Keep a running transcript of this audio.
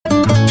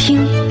听，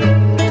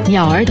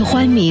鸟儿的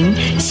欢鸣，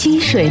溪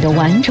水的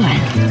婉转。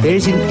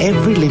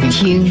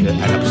听，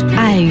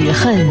爱与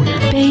恨，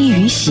悲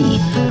与喜，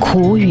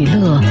苦与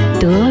乐，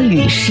得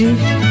与失。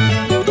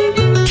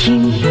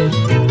听，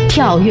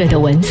跳跃的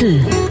文字，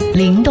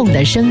灵动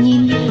的声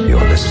音。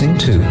You're listening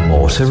to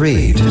More to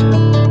Read。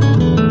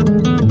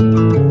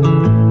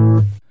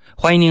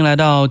欢迎您来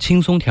到轻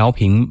松调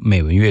频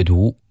美文阅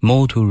读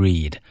More to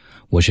Read，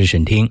 我是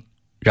沈听，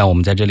让我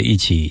们在这里一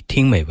起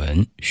听美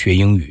文学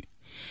英语。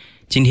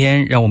今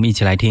天让我们一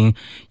起来听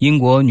英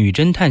国女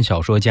侦探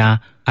小说家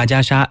阿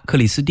加莎·克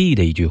里斯蒂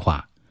的一句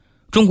话，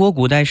中国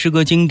古代诗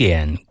歌经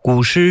典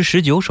古诗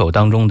19首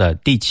当中的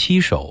第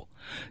7首，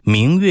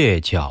明月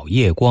皎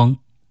夜光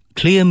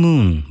Clear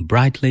moon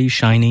brightly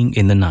shining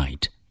in the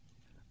night。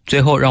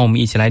 最后让我们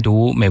一起来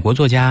读美国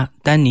作家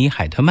丹尼·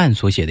海特曼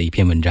所写的一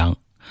篇文章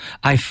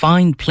I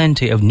find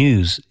plenty of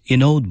news in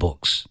old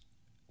books，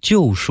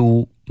 旧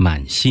书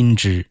满新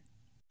知。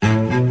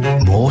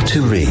More to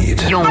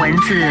read， 用文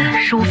字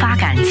抒发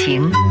感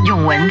情，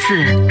用文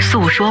字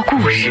诉说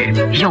故事，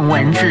用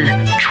文字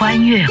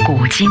穿越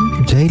古今。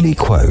 Daily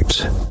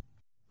quote。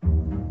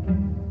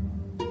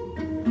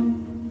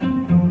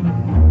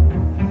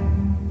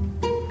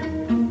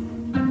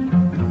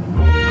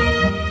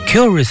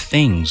 Curious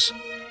things,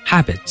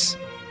 habits.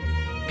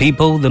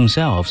 People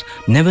themselves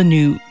never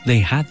knew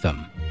they had them.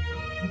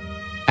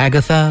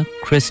 Agatha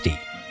Christie。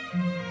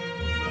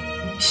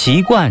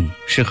 习惯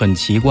是很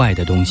奇怪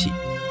的东西，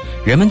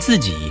人们自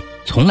己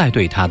从来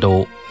对它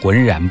都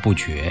浑然不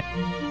觉。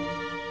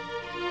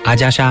阿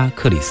加莎·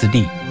克里斯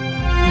蒂。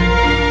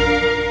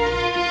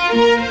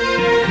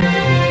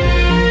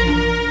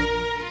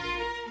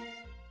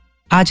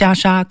阿加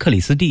莎·克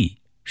里斯蒂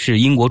是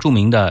英国著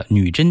名的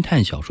女侦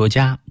探小说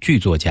家、剧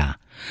作家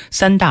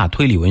，3大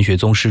推理文学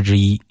宗师之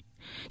一，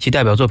其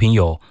代表作品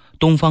有《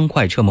东方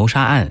快车谋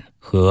杀案》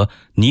和《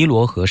尼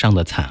罗河上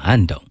的惨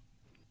案》等。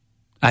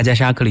阿加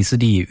莎·克里斯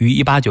蒂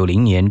于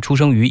1890年出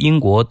生于英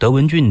国德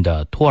文郡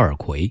的托尔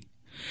奎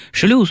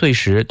，16岁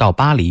时到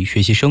巴黎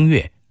学习声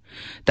乐，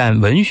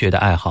但文学的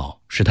爱好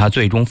使他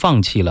最终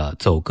放弃了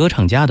走歌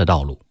唱家的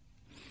道路。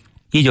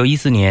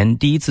1914年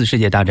第一次世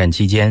界大战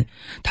期间，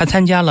他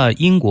参加了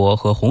英国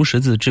和红十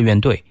字志愿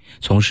队，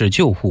从事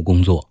救护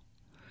工作。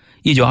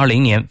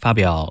1920年发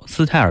表《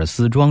斯泰尔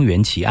斯庄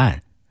园奇案》，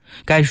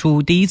该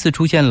书第一次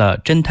出现了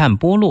侦探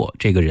波洛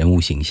这个人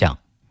物形象。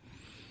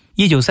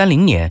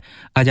1930年，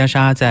阿加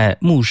莎在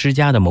牧师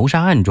家的谋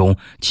杀案中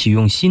启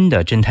用新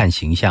的侦探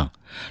形象，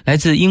来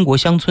自英国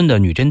乡村的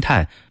女侦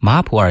探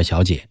马普尔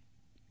小姐。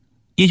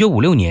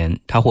1956年，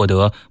她获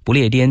得不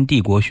列颠帝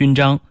国勋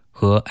章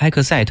和埃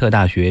克塞特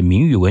大学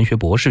名誉文学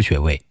博士学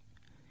位。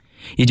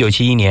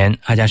1971年，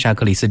阿加莎·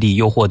克里斯蒂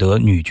又获得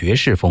女爵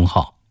士封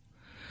号。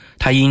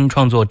她因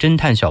创作侦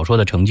探小说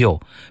的成就，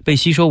被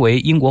吸收为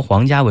英国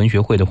皇家文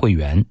学会的会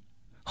员，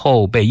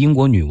后被英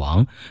国女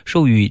王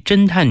授予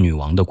侦探女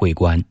王的桂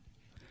冠。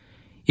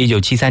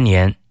1973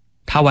年，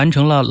她完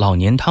成了老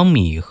年汤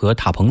米和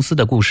塔彭斯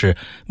的故事《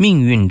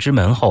命运之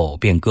门》后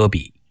便搁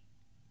笔。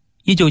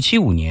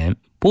1975年，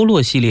波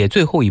洛系列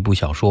最后一部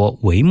小说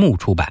《帷幕》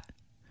出版。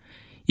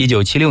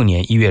1976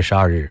年1月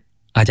12日，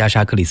阿加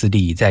莎·克里斯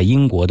蒂在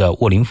英国的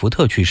沃林福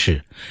特去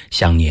世，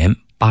享年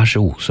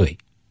85岁。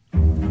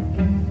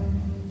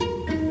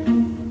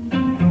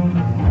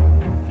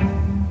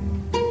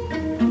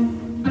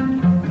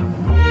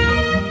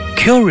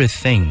Curious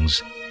things,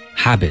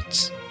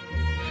 habits.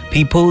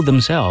 People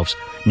themselves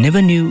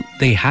never knew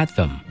they had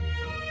them.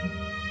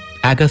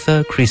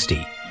 Agatha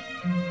Christie。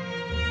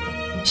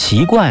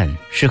 习惯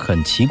是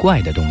很奇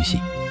怪的东西，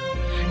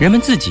人们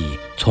自己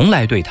从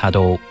来对它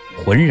都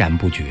浑然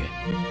不觉。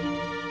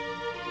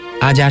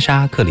阿加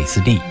莎·克里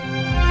斯蒂。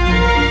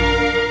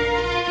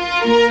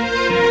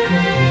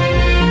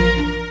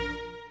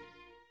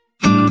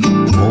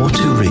More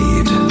to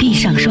read。 闭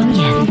上双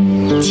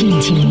眼，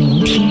静静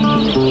聆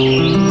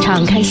听，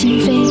敞开心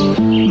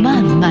扉，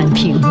慢慢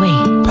品味。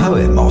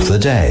 Poem of the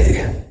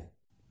day。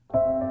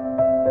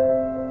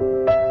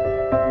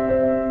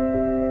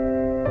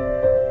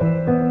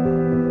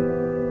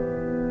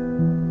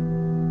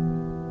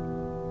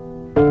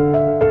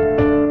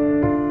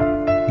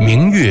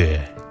 明月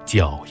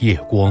皎夜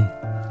光，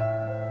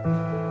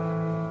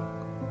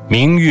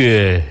明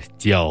月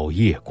皎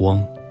夜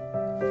光，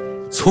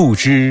促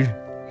织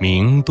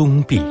明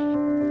东壁。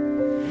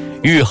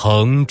月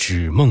横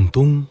指梦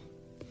东，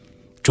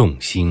众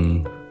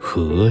星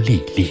何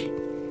历历。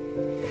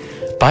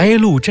白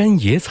露沾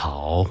野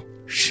草，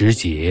时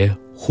节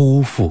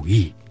忽复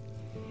易。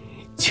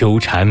秋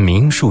蝉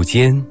鸣树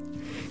间，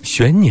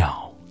玄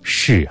鸟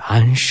是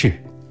安适。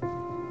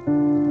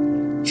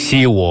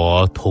昔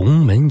我同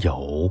门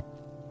友，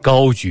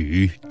高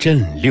举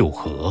振六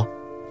合。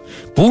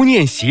不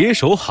念携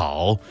手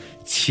好，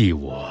弃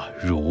我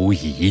如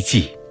遗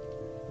迹。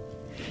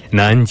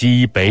南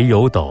箕北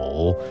有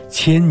斗，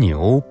牵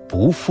牛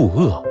不负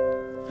恶。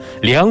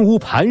梁屋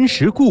磐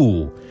石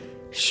固，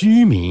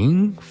虚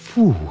名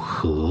复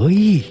何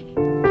益？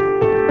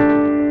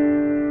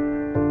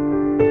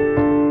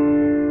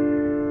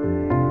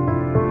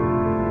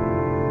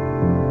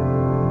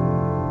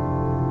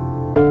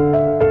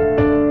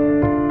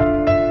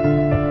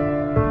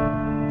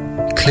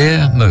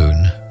 Clear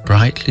moon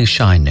brightly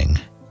shining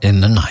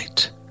in the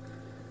night.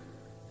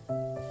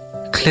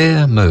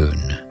 Clear moon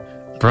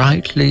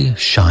brightly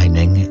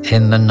shining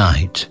in the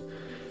night.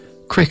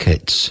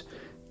 Crickets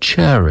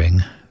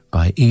chirring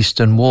by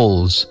eastern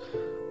walls.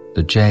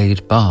 The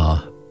jade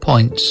bar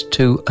points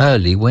to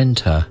early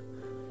winter.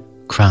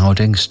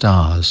 Crowding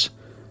stars,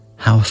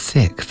 how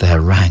thick their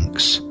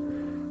ranks.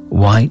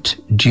 White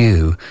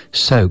dew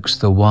soaks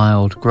the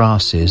wild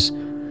grasses.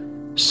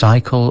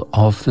 Cycle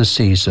of the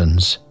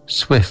seasons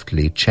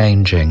swiftly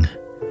changing.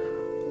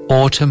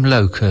 Autumn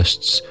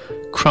locusts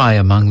cry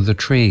among the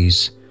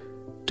trees.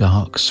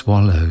 Dark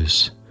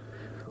swallows,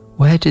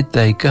 where did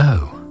they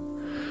go?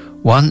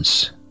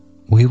 Once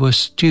we were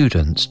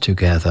students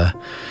together.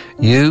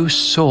 You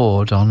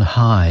soared on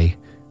high,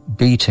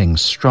 beating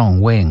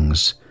strong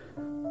wings,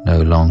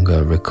 no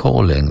longer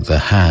recalling the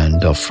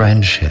hand of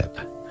friendship.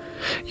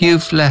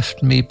 You've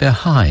left me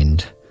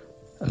behind,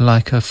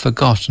 like a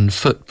forgotten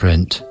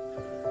footprint.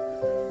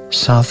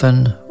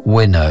 Southern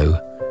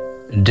winnow,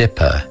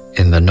 dipper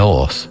in the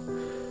north,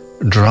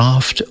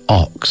 draft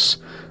ox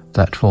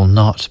that will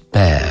not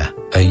bear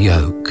a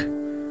yoke.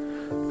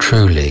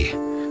 Truly,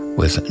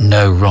 with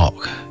no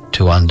rock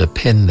to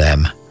underpin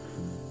them,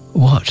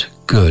 what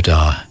good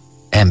are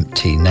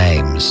empty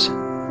names?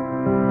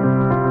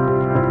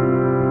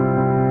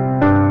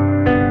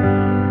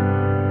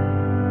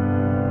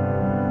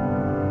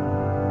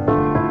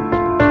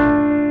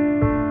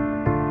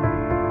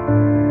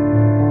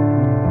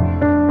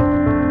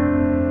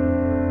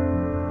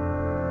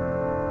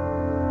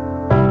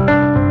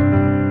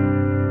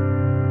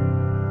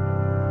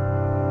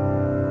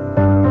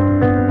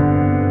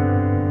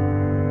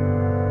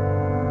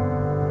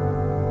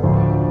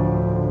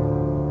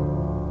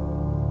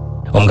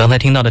我们刚才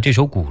听到的这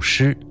首古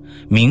诗《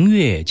明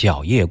月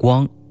皎夜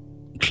光》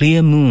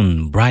 Clear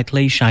moon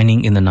brightly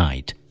shining in the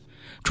night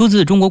出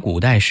自中国古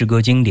代诗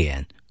歌经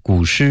典《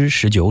古诗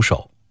19首》，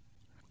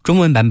中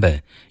文版本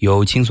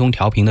由轻松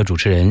调频的主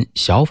持人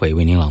小斐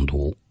为您朗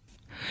读，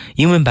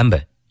英文版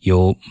本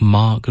由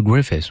Mark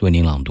Griffiths 为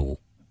您朗读。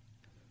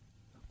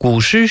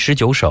古诗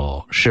19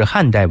首是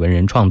汉代文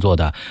人创作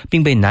的，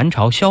并被南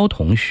朝萧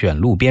统选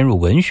录编入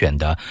文选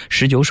的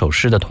19首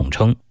诗的统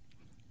称，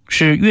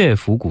是乐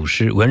府古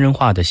诗文人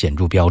化的显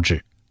著标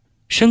志，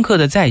深刻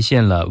地再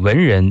现了文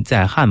人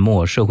在汉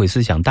末社会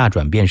思想大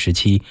转变时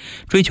期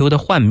追求的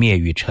幻灭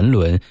与沉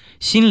沦，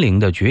心灵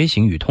的觉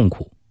醒与痛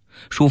苦，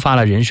抒发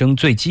了人生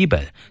最基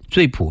本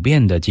最普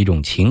遍的几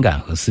种情感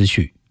和思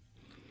绪。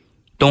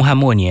东汉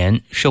末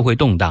年，社会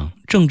动荡，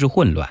政治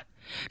混乱，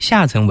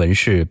下层文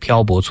士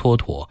漂泊蹉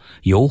跎，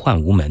游宦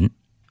无门，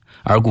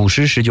而古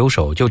诗19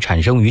首就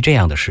产生于这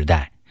样的时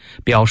代，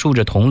表述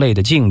着同类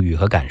的境遇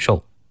和感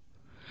受。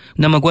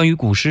那么关于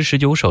古诗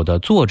19首的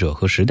作者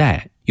和时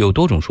代有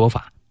多种说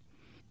法。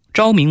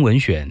昭明文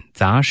选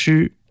杂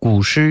诗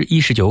古诗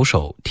19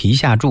首题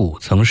下注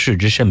曾视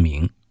之甚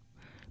明，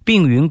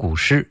并云古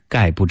诗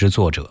概不知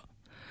作者。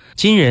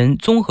今人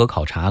综合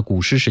考察古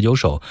诗19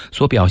首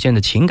所表现的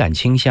情感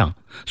倾向，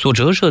所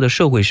折射的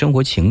社会生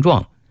活情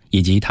状，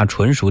以及它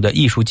纯熟的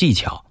艺术技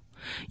巧，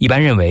一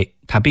般认为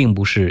它并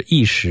不是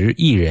一时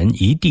一人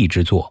一地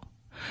之作，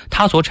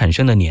它所产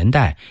生的年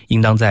代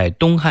应当在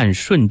东汉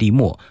顺帝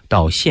末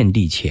到献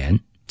帝前，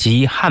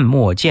即汉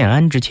末建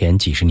安之前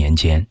几十年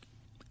间。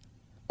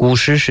古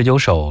诗19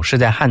首是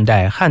在汉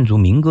代汉族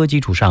民歌基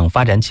础上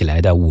发展起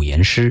来的五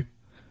言诗，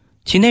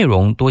其内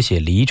容多写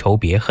离愁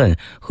别恨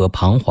和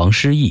彷徨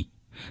失意，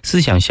思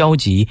想消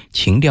极，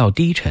情调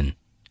低沉，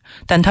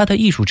但它的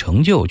艺术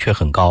成就却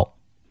很高，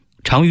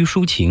长于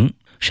抒情，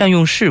善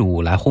用事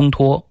物来烘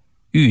托，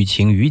寓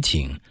情于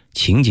景，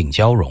情景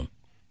交融。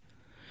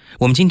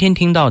我们今天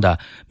听到的《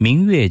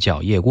明月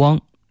皎夜光》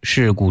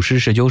是古诗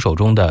19首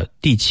中的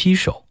第7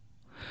首。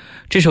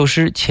这首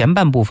诗前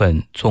半部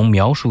分从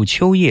描述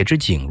秋夜之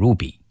景入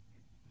笔，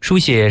书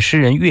写诗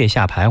人月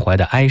下徘徊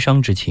的哀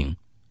伤之情；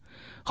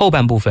后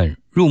半部分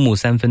入木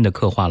三分地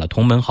刻画了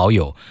同门好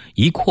友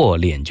一阔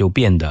脸就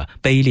变的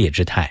卑劣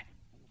之态，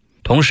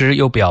同时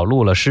又表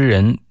露了诗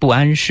人不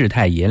安世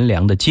态炎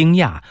凉的惊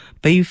讶、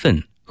悲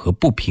愤和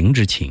不平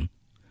之情。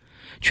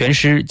全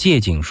诗借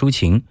景抒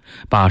情，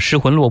把失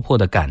魂落魄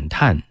的感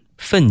叹、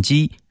愤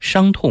激、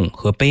伤痛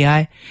和悲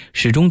哀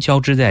始终交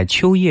织在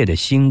秋夜的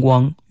星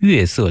光、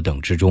月色等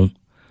之中，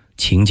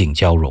情景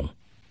交融。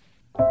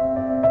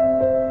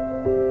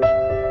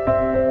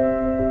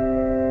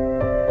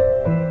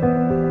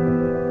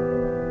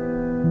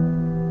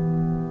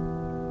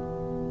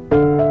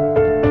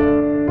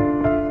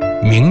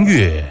明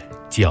月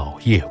皎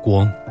夜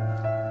光，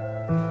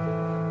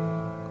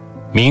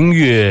明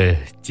月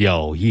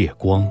皎夜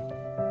光，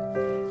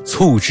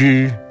促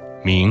织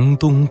明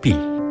东壁。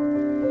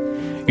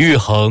月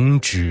横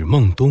指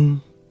梦东，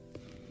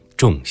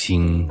众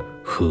星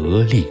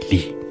何历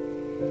历。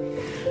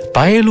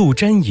白露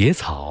沾野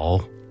草，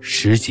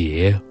时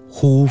节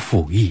忽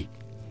复易。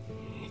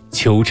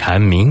秋蝉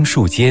鸣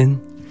树间，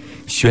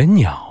玄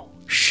鸟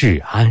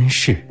是安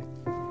适。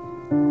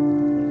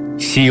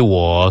昔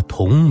我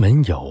同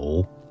门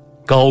友，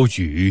高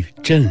举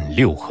振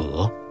六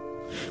合。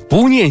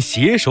不念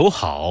携手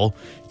好，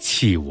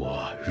弃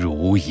我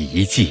如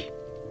遗迹。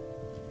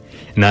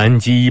南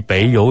箕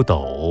北有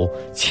斗，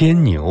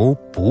牵牛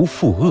不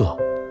负恶。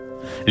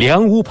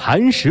梁无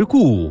磐石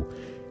固，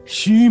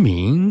虚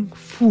名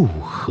复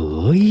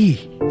何益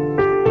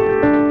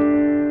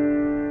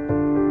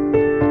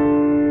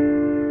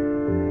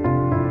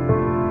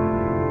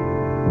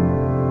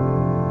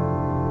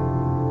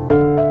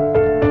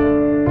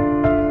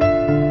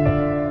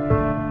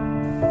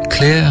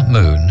？Clear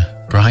moon,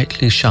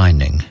 brightly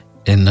shining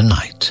in the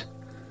night.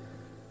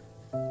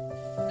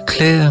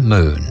 Clear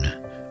moon,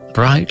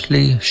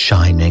 brightly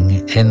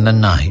shining in the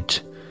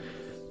night.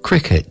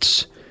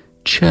 Crickets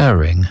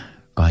churring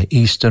by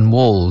eastern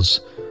walls.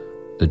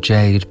 The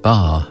jade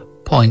bar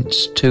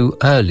points to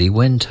early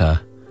winter.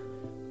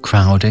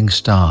 Crowding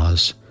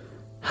stars,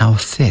 how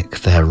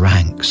thick their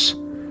ranks.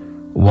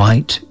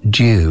 White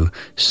dew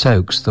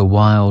soaks the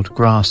wild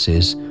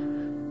grasses.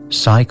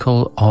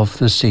 Cycle of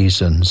the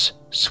seasons,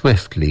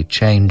 swiftly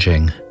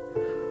changing.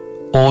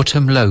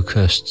 Autumn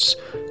locusts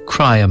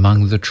cry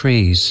among the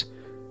trees.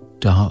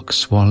 Dark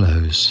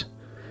swallows,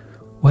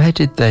 where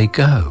did they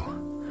go?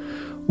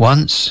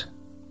 Once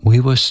we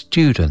were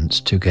students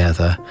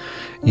together.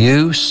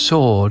 You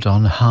soared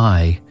on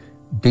high,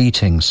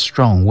 beating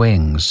strong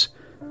wings,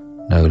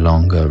 no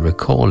longer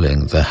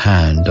recalling the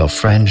hand of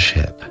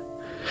friendship.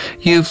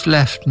 You've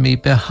left me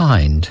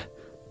behind,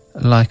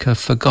 like a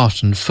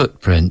forgotten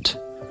footprint.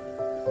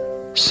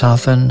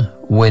 Southern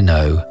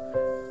winnow,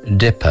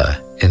 dipper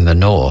in the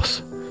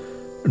north,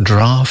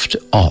 draft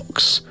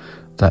ox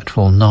that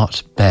will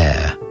not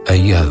bear a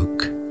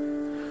yoke.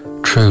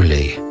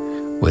 Truly,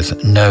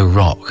 with no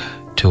rock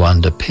to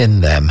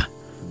underpin them,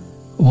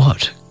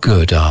 what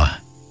good are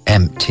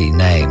empty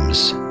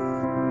names?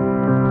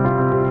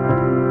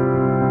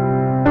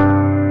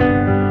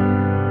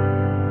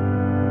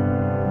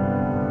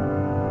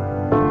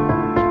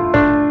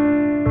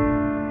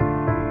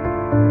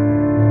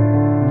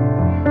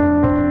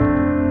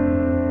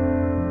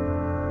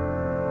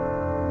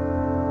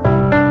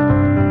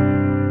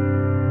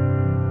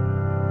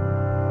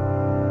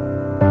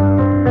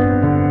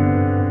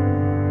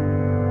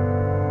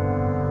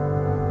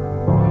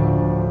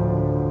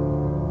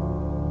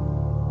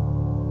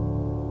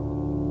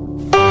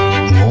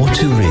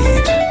 To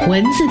read.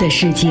 文字的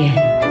世界，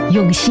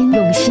用心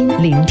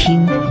聆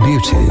听。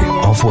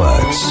Beauty of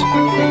words.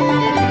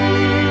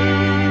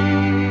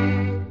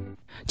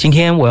 今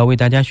天我要为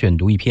大家选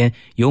读一篇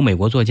由美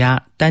国作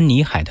家丹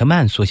尼·海特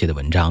曼所写的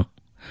文章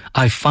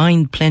I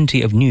find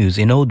plenty of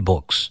news in old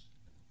books.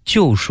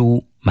 旧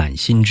书满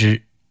新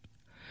知。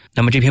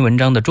那么这篇文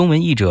章的中文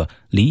译者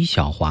李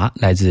晓华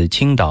来自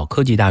青岛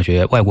科技大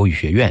学外国语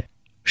学院，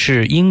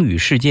是英语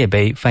世界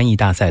杯翻译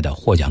大赛的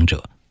获奖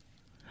者。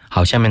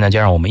好，下面呢就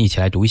让我们一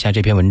起来读一下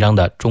这篇文章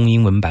的中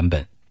英文版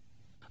本。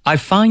I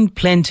find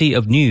plenty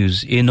of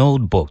news in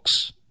old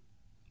books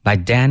by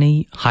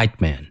Danny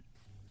Heitman.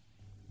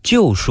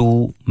 旧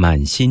书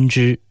满新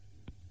知，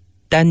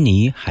丹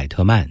尼·海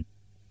特曼。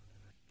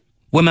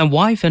When my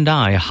wife and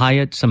I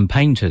hired some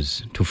painters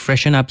to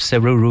freshen up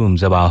several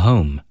rooms of our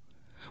home,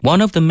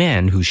 one of the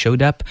men who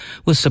showed up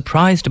was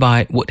surprised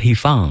by what he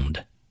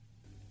found.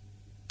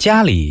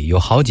 家里有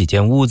好几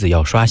间屋子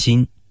要刷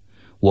新，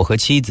我和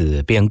妻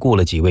子便雇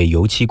了几位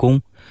油漆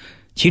工，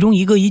其中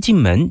一个一进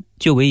门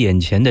就为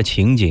眼前的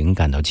情景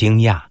感到惊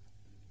讶。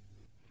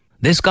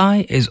This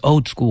guy is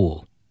old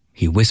school,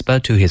 he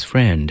whispered to his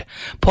friend,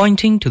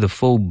 pointing to the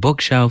full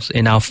bookshelves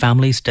in our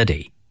family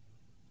study.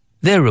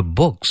 There are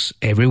books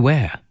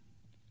everywhere.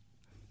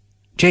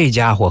 这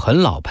家伙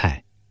很老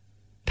派，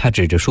他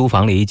指着书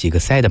房里几个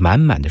塞得满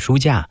满的书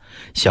架，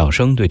小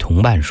声对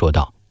同伴说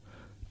道，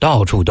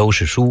到处都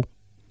是书。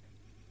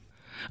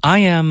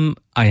I am,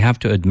 I have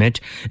to admit,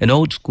 an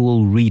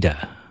old-school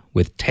reader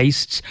with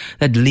tastes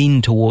that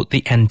lean toward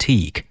the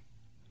antique.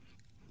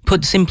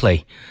 Put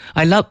simply,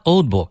 I love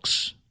old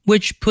books,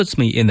 which puts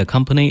me in the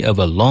company of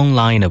a long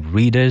line of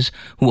readers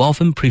who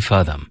often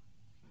prefer them.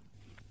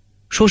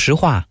 说实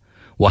话，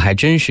我还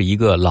真是一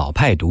个老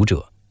派读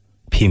者，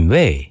品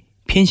味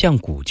偏向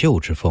古旧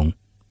之风。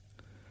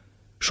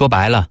说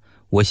白了，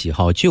我喜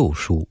好旧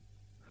书，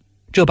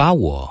这把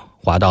我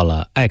划到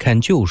了爱看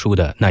旧书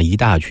的那一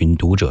大群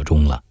读者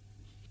中了。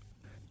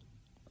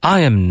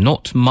I am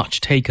not much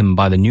taken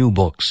by the new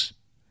books,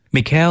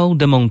 Michel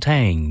de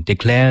Montaigne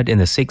declared in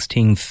the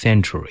 16th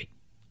century.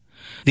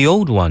 The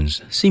old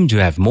ones seem to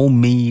have more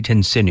meat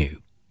and sinew.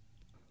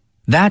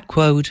 That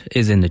quote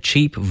is in the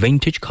cheap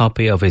vintage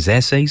copy of his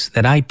essays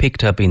that I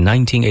picked up in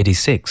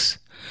 1986,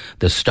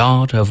 the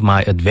start of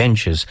my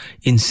adventures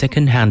in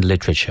second-hand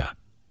literature.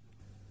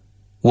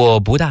 我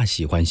不大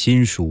喜欢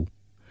新书。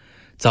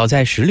早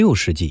在16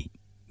世纪，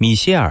米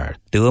歇尔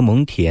·德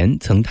蒙田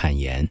曾坦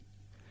言，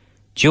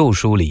旧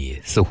书里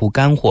似乎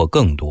干货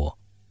更多。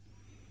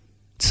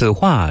此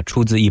话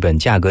出自一本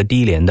价格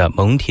低廉的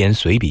蒙田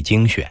随笔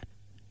精选，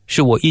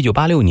是我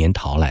1986年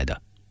淘来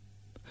的。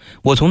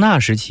我从那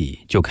时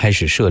起就开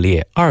始涉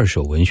猎二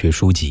手文学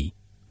书籍。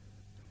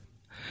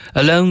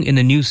Alone in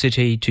a new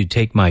city to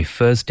take my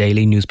first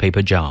daily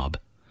newspaper job,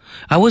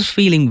 I was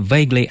feeling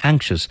vaguely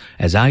anxious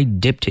as I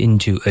dipped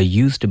into a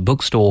used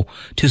bookstore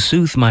to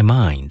soothe my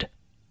mind.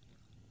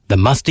 The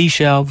musty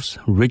shelves,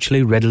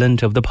 richly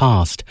redolent of the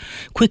past,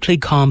 quickly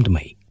calmed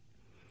me.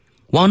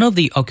 One of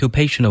the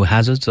occupational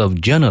hazards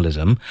of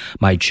journalism,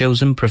 my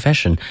chosen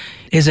profession,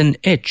 is an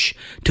itch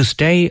to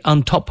stay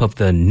on top of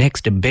the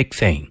next big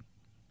thing.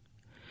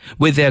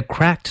 With their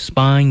cracked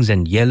spines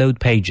and yellowed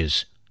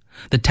pages,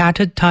 the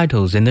tattered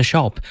titles in the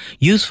shop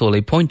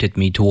usefully pointed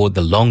me toward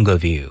the longer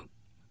view.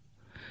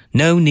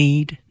 No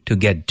need to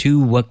get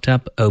too worked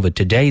up over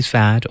today's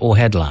fad or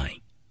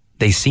headline,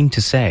 they seem to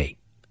say.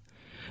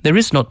 There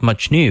is not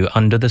much new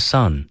under the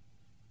sun.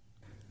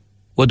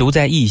 我独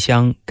在异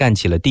乡干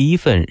起了第一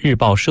份日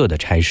报社的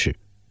差事。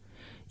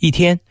一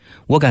天，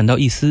我感到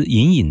一丝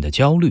隐隐的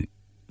焦虑。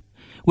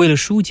为了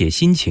疏解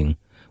心情，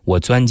我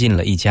钻进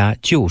了一家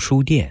旧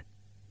书店。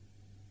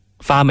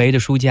发霉的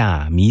书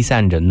架弥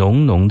散着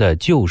浓浓的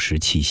旧时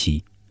气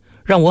息，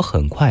让我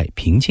很快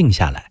平静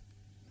下来。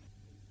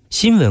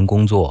新闻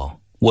工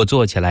作，我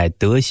做起来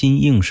得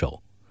心应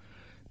手，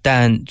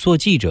但做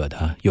记者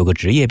的有个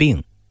职业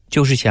病，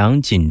就是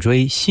想紧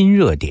追新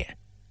热点。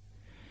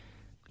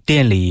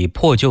店里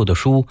破旧的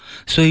书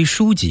虽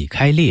书脊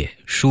开裂，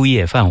书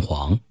页泛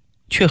黄，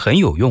却很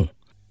有用，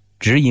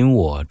指引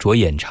我着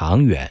眼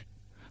长远，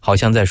好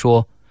像在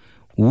说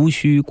无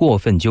需过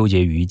分纠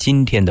结于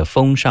今天的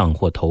风尚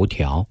或头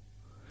条，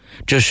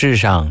这世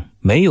上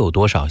没有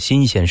多少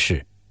新鲜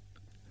事。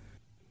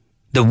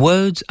The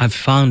words I've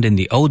found in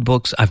the old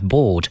books I've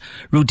bought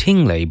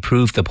routinely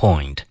prove the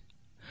point.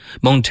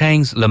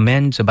 Montaigne's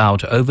laments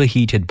about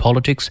overheated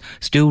politics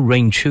still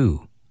ring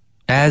true,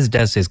 as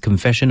does his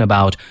confession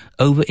about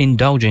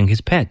overindulging his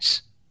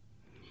pets.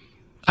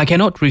 I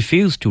cannot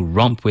refuse to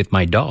romp with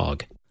my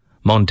dog,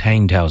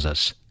 Montaigne tells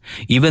us,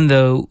 even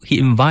though he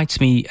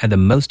invites me at the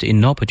most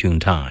inopportune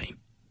time.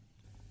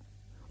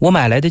 我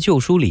买来的旧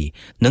书里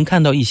能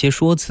看到一些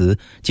说辞，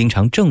经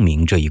常证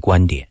明这一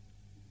观点。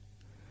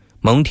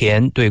蒙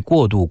恬对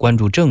过度关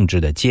注政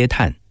治的嗟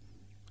叹，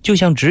就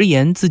像直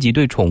言自己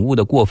对宠物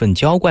的过分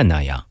娇惯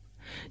那样，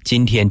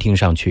今天听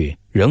上去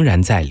仍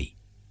然在理。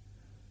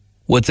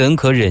我怎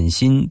可忍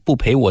心不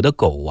陪我的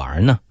狗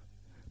玩呢？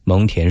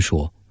蒙恬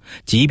说，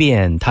即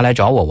便他来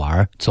找我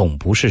玩，总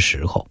不是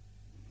时候。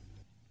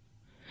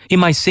In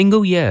my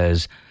single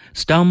years,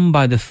 stung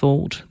by the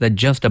thought that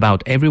just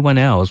about everyone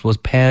else was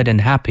paired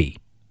and happy,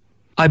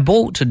 I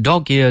bought a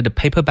dog-eared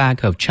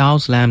paperback of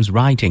Charles Lamb's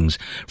writings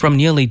from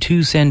nearly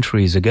 2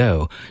 centuries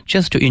ago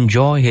just to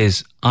enjoy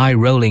his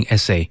eye-rolling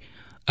essay,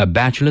 A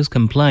Bachelor's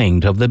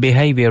Complaint of the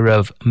Behavior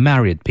of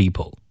Married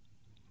People.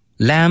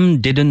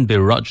 Lamb didn't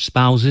begrudge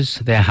spouses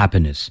their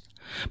happiness,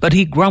 but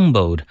he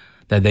grumbled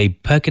that they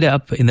perk it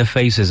up in the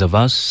faces of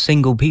us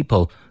single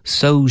people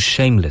so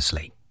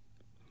shamelessly.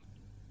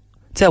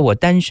 在我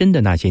单身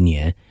的那些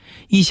年，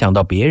一想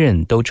到别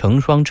人都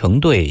成双成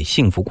对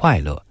幸福快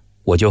乐，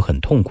我就很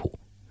痛苦。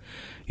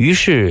于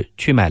是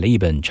去买了一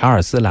本查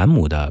尔斯·兰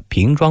姆的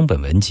瓶装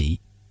本文集，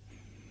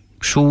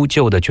书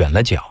旧得卷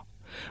了角，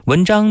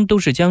文章都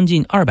是将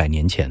近200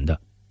年前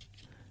的。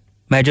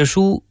买着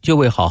书就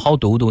为好好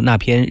读读那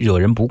篇惹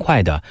人不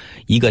快的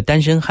一个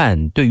单身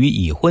汉对于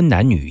已婚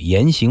男女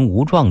言行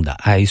无状的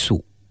哀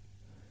诉。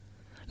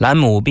兰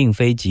姆并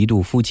非嫉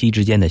妒夫妻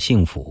之间的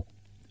幸福，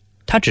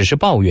他只是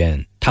抱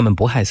怨他们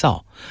不害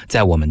臊，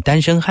在我们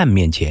单身汉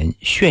面前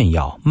炫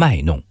耀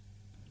卖弄。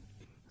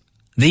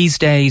These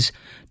days,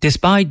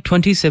 despite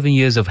 27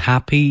 years of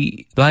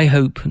happy, though I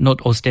hope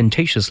not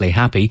ostentatiously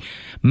happy,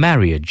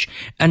 marriage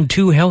and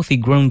 2 healthy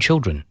grown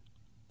children,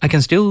 I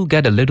can still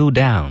get a little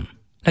down,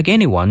 like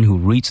anyone who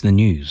reads the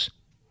news.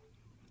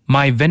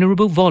 My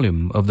venerable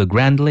volume of the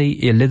grandly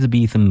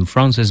Elizabethan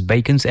Francis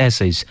Bacon's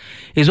essays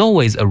is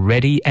always a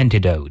ready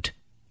antidote.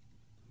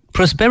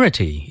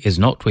 Prosperity is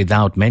not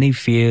without many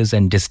fears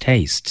and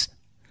distastes,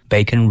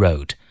 Bacon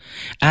wrote,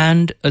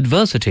 and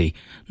adversity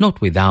not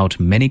without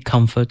many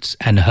comforts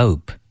and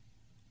hope.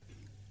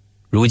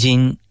 如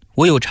今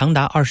我有长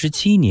达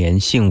27年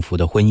幸福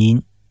的婚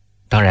姻，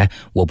当然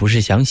我不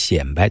是想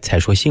显摆才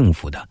说幸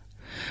福的，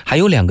还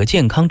有2个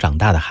健康长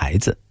大的孩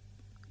子。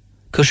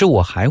可是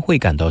我还会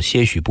感到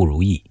些许不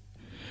如意，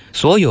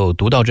所有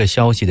读到这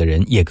消息的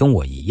人也跟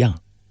我一样。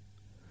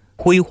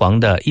辉煌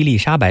的伊丽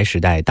莎白时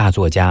代大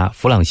作家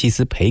弗朗西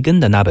斯·培根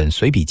的那本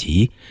随笔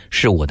集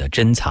是我的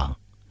珍藏，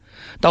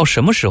到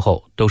什么时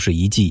候都是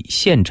一剂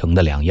现成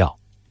的良药。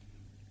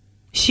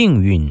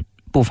幸运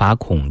不乏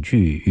恐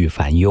惧与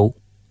烦忧，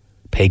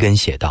培根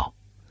写道，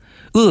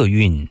厄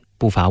运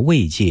不乏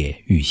慰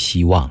藉与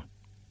希望。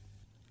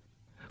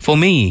For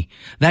me,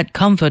 that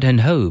comfort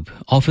and hope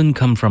often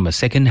come from a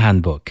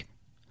second-hand book.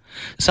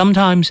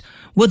 Sometimes,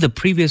 what the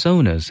previous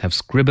owners have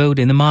scribbled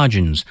in the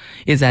margins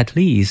is at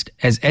least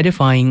as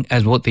edifying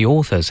as what the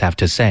authors have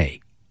to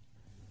say.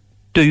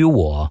 对于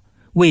我，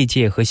慰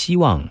藉和希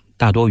望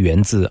大多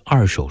源自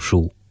二手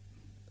书。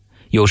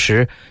有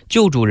时，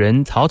旧主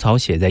人草草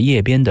写在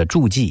页边的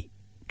注记，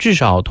至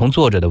少同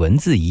作者的文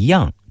字一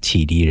样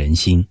启迪人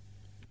心。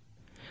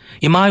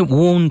In my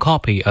worn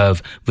copy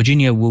of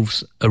Virginia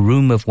Woolf's A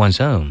Room of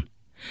One's Own,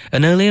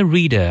 An earlier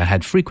reader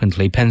had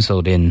frequently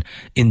penciled in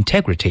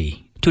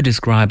integrity to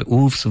describe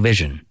Woolf's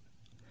vision.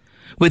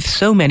 With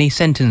so many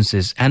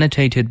sentences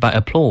annotated by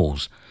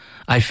applause,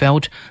 I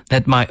felt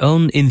that my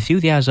own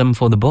enthusiasm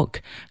for the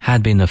book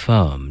had been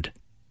affirmed.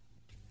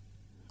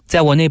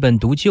 在我那本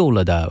读旧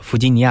了的弗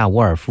吉尼亚·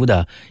沃尔夫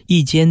的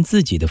一间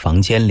自己的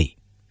房间里，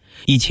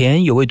以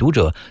前有位读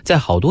者在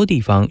好多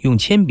地方用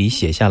铅笔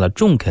写下了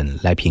中肯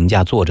来评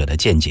价作者的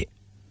见解。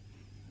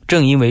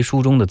正因为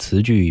书中的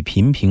词句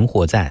频频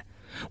获赞，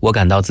我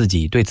感到自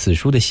己对此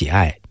书的喜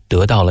爱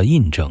得到了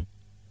印证。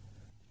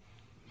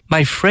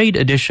My frayed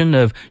edition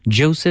of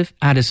Joseph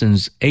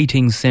Addison's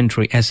 18th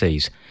century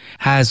essays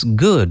has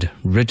good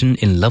written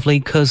in lovely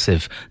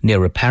cursive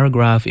near a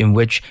paragraph in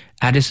which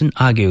Addison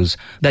argues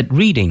that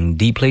reading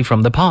deeply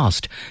from the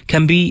past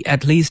can be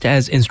at least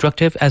as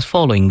instructive as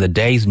following the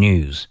day's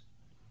news.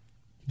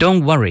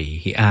 Don't worry,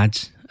 he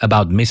adds,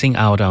 about missing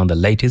out on the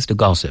latest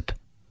gossip.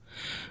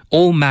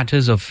 All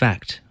matters of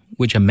fact,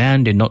 which a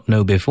man did not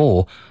know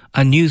before,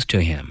 are news to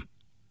him.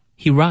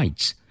 He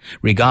writes,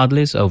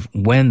 regardless of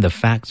when the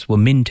facts were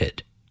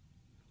minted.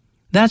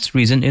 That's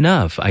reason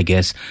enough, I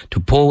guess, to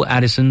pull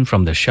Addison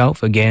from the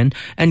shelf again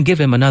and give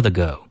him another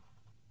go.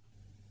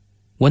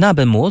 我那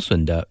本磨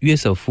损的约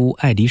瑟夫·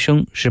爱迪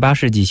生18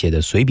世纪写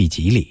的随笔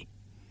集里，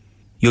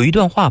有一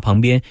段话旁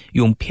边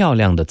用漂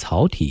亮的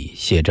草体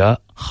写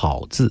着“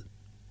好”字。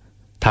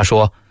他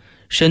说，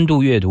深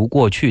度阅读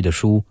过去的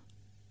书，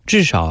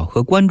至少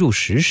和关注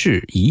时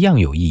事一样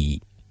有意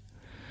义。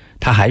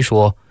他还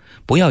说，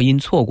不要因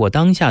错过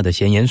当下的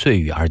闲言碎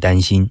语而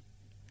担心。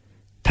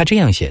他这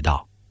样写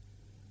道，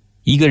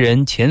一个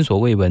人前所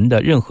未闻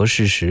的任何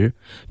事实，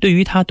对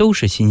于他都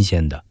是新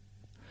鲜的，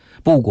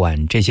不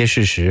管这些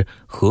事实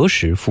何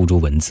时付诸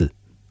文字。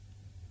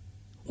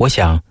我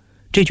想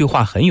这句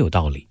话很有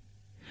道理，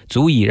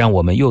足以让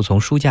我们又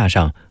从书架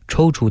上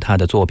抽出他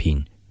的作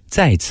品，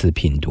再次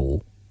品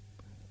读。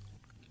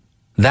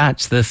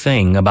That's the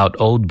thing about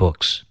old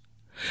books.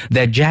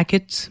 Their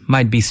jackets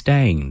might be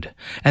stained,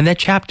 and their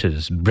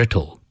chapters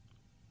brittle.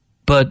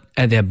 But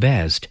at their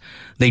best,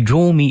 they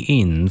draw me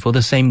in for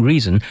the same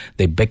reason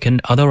they beckon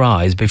other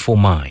eyes before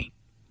mine.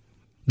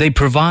 They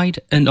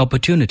provide an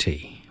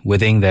opportunity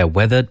within their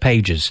weathered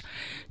pages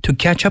to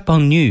catch up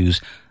on news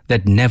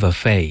that never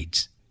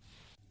fades.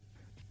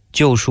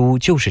 旧书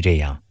就是这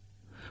样，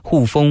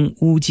护封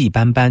污迹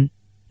斑斑，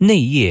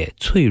内页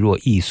脆弱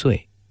易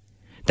碎。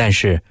但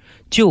是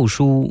旧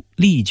书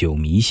历久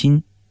弥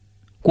新，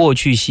过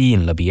去吸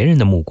引了别人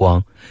的目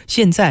光，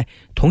现在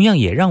同样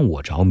也让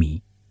我着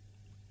迷。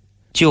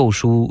旧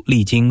书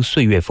历经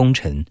岁月风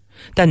尘，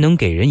但能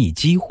给人以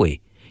机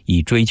会，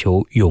以追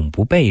求永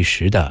不背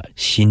时的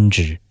新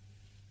知。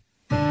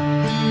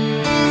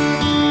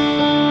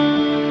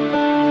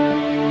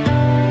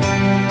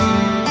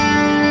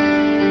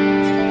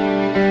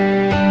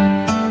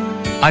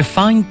I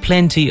find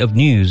plenty of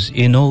news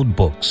in old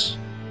books,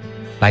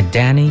 by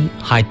Danny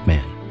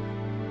Heitman.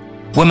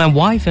 When my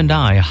wife and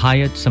I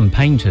hired some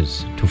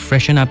painters to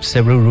freshen up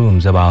several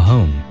rooms of our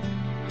home,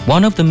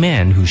 one of the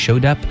men who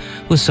showed up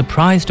was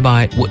surprised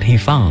by what he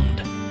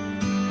found.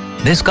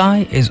 This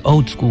guy is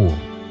old school,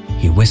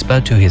 he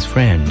whispered to his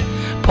friend,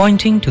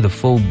 pointing to the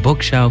full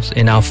bookshelves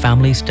in our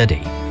family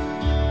study.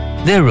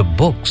 There are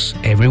books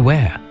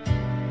everywhere.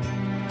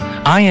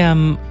 I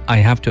am, I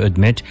have to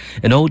admit,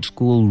 an old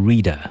school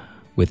reader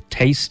with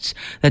tastes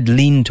that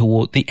lean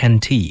toward the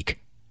antique.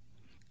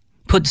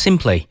 Put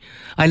simply,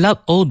 I love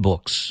old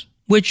books,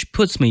 which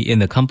puts me in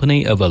the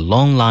company of a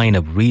long line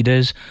of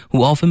readers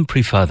who often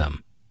prefer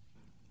them.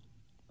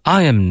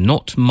 I am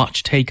not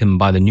much taken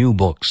by the new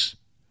books.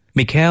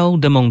 Michel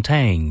de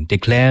Montaigne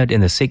declared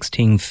in the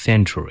 16th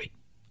century.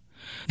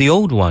 The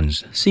old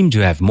ones seem to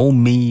have more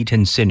meat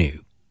and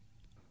sinew.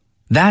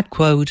 That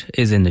quote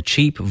is in the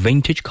cheap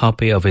vintage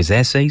copy of his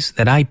essays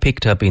that I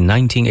picked up in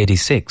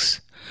 1986,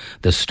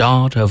 the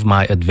start of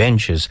my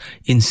adventures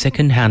in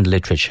second-hand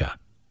literature.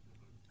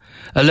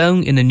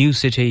 Alone in a new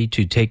city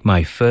to take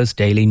my first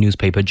daily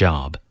newspaper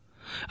job,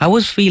 I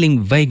was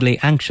feeling vaguely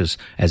anxious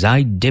as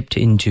I dipped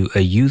into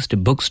a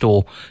used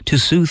bookstore to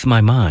soothe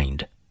my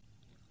mind.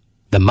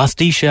 The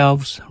musty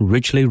shelves,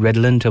 richly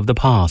redolent of the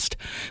past,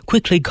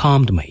 quickly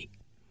calmed me.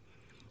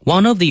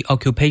 One of the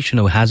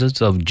occupational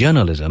hazards of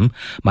journalism,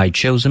 my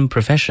chosen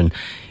profession,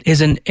 is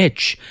an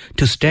itch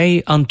to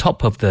stay on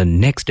top of the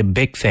next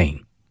big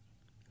thing.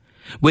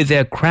 With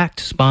their cracked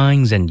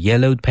spines and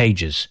yellowed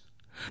pages,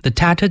 the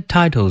tattered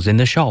titles in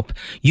the shop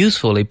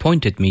usefully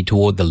pointed me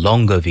toward the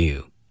longer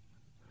view.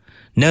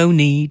 No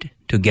need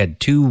to get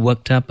too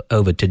worked up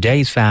over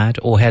today's fad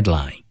or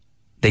headline,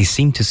 they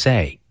seem to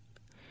say.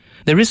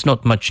 There is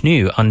not much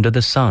new under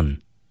the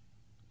sun.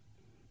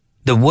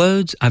 The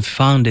words I've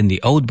found in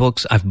the old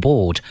books I've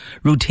bought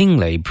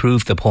routinely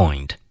prove the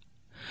point.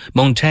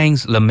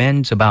 Montaigne's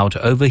laments about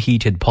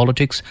overheated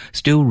politics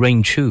still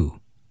ring true,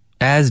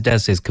 as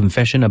does his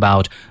confession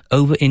about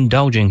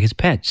overindulging his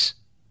pets.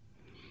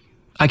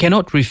 I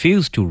cannot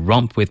refuse to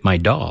romp with my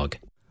dog,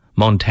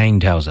 Montaigne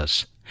tells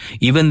us,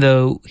 even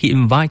though he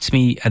invites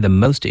me at the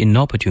most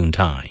inopportune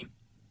time.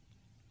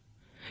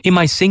 In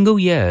my single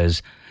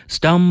years,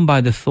 stunned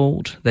by the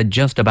thought that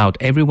just about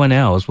everyone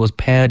else was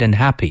paired and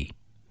happy,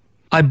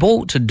 I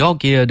bought a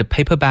dog-eared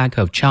paperback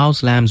of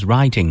Charles Lamb's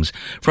writings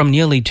from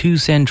nearly 2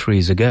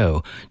 centuries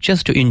ago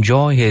just to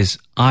enjoy his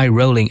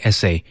eye-rolling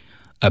essay,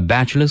 A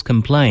Bachelor's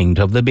Complaint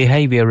of the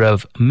Behavior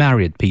of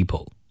Married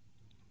People.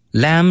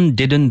 Lamb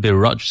didn't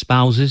begrudge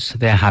spouses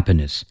their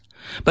happiness,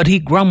 but he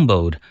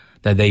grumbled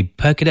that they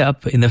perk it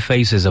up in the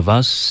faces of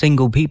us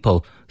single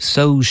people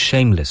so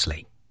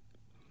shamelessly.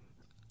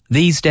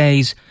 These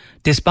days,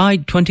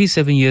 despite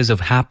 27 years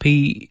of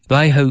happy,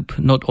 I hope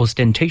not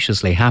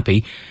ostentatiously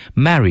happy,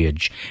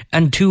 marriage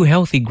and 2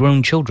 healthy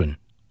grown children,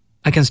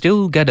 I can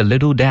still get a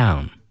little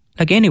down,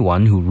 like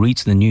anyone who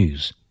reads the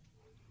news.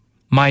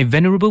 My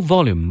venerable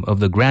volume of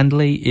the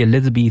grandly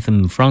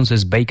Elizabethan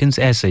Francis Bacon's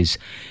essays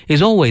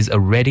is always a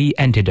ready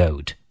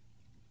antidote.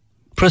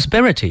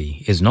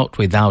 Prosperity is not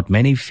without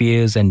many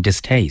fears and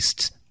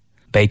distastes,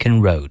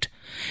 Bacon wrote,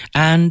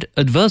 and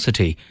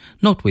adversity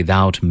not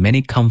without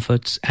many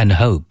comforts and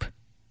hope.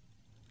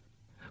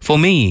 For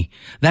me,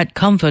 that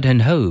comfort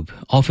and hope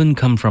often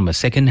come from a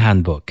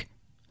second-hand book.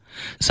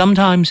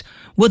 Sometimes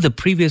what the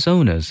previous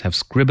owners have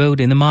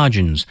scribbled in the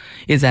margins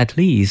is at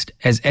least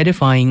as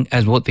edifying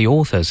as what the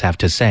authors have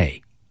to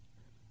say.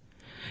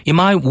 In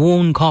my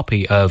worn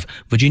copy of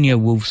Virginia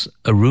Woolf's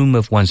A Room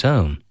of One's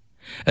Own,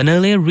 an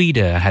earlier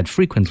reader had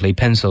frequently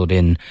penciled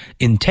in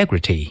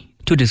integrity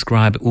to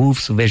describe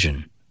Woolf's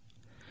vision.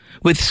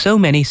 With so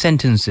many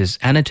sentences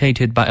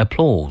annotated by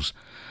applause,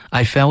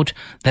 I felt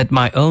that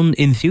my own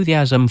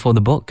enthusiasm for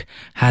the book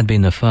had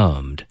been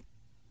affirmed.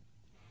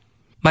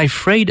 My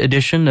frayed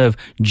edition of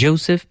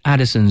Joseph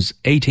Addison's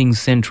 18th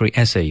century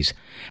essays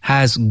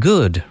has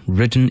good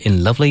written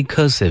in lovely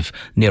cursive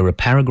near a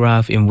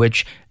paragraph in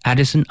which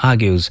Addison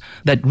argues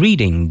that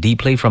reading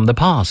deeply from the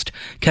past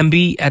can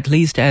be at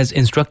least as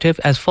instructive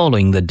as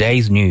following the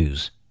day's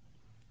news.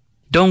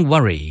 Don't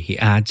worry, he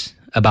adds,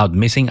 about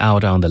missing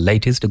out on the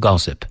latest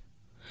gossip.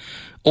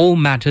 All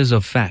matters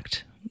of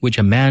fact, which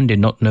a man did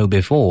not know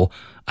before,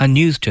 are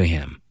news to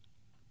him.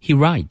 He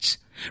writes,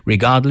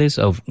 regardless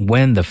of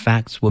when the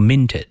facts were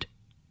minted.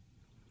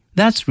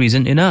 That's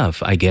reason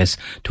enough, I guess,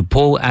 to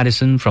pull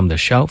Addison from the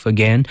shelf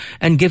again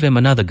and give him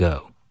another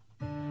go.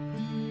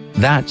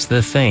 That's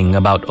the thing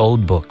about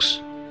old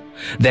books.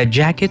 Their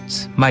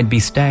jackets might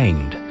be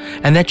stained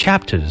and their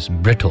chapters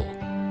brittle.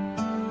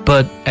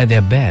 But at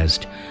their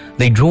best,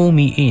 they draw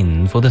me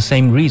in for the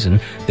same reason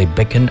they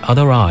beckon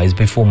other eyes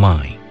before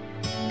mine.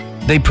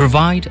 They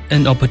provide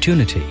an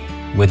opportunity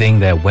within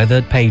their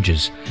weathered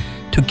pages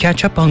to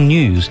catch up on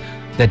news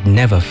that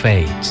never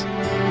fades.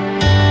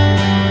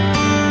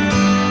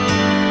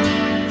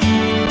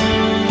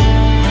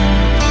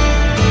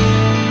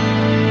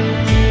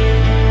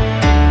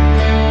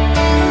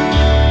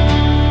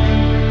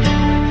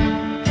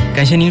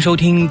感谢您收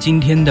听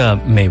今天的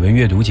美文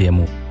阅读节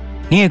目。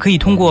您也可以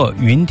通过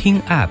云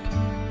听 App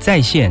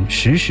在线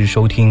实时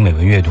收听美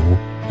文阅读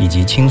以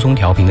及轻松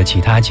调频的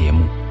其他节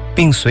目，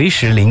并随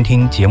时聆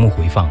听节目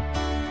回放。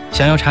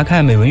想要查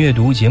看美文阅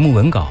读节目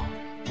文稿，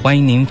欢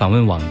迎您访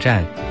问网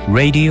站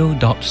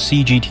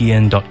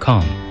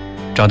radio.cgtn.com，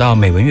 找到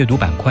美文阅读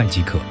板块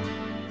即可。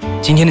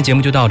今天的节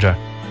目就到这儿，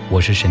我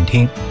是沈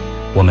听，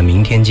我们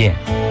明天见。